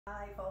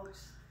Hi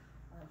folks,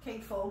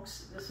 Kate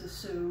folks, this is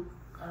Sue,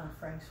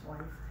 Frank's wife,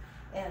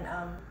 and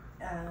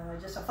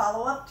just a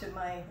follow-up to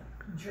my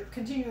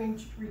continuing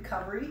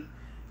recovery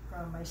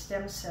from my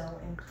stem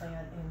cell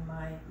implant in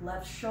my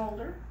left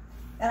shoulder.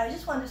 And I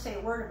just wanted to say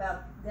a word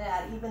about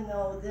that, even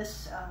though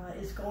this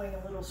is going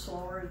a little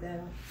slower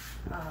than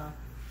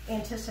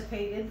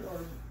anticipated or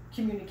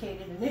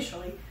communicated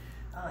initially.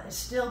 It's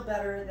still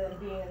better than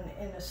being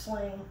in a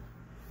sling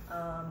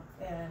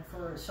and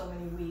for so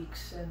many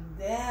weeks and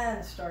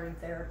then starting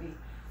therapy.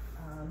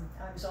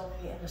 I was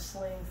only in a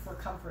sling for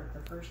comfort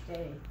the first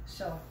day.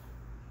 So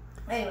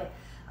anyway,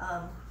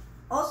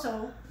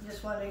 also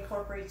just want to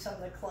incorporate some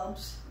of the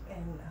clubs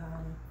and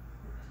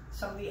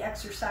some of the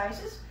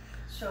exercises.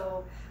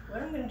 So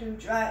what I'm going to do,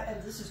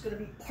 this is going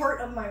to be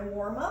part of my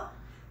warm-up,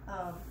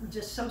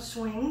 just some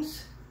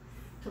swings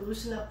to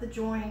loosen up the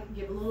joint,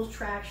 give a little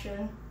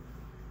traction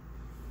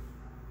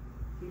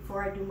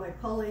before I do my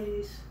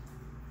pulleys,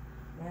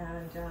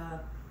 and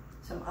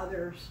some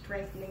other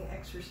strengthening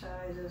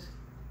exercises.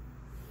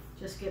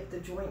 Just get the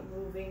joint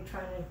moving,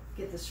 trying to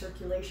get the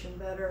circulation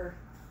better.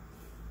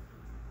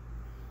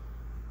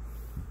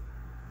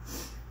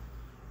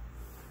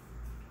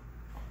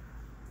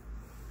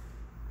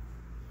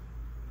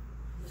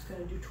 I'm just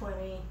going to do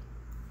 20.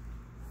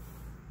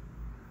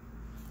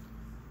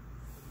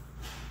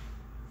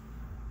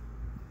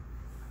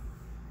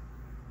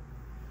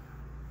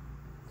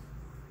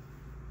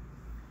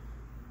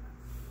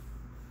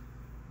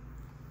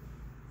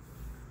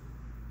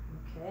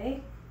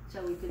 Okay,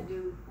 so we can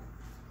do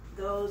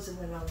those, and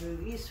then I'll do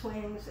these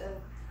swings, and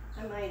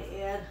I might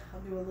add,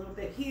 I'll do a little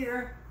bit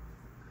here,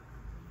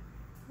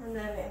 and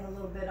then in a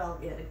little bit I'll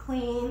add a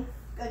clean.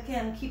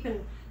 Again,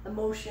 keeping the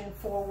motion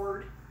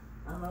forward.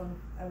 I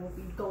won't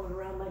be going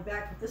around my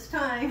back at this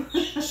time.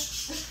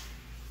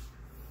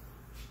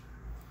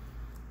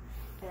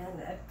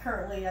 And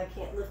currently I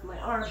can't lift my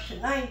arm to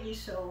 90,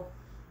 so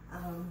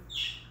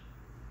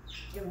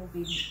it won't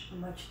be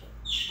much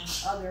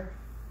other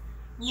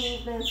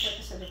movements. Like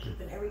I said, I'm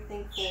keeping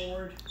everything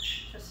forward.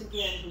 Just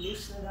again,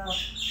 loosen it up,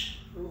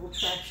 a little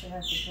traction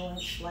at the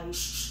joint, slight.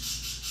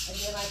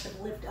 Again, I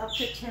can lift up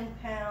to 10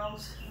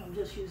 pounds. I'm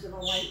just using a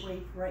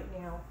lightweight right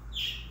now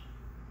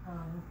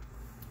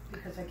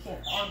because I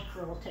can't arm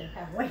curl a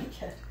 10-pound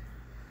weight yet.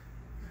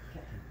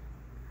 Okay.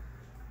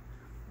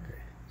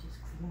 Just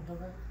clean it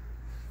over.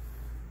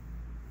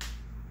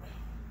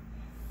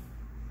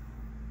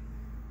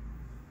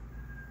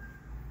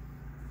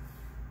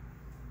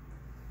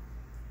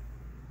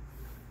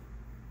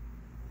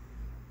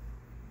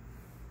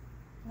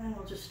 And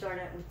we'll just start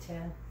out with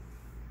 10.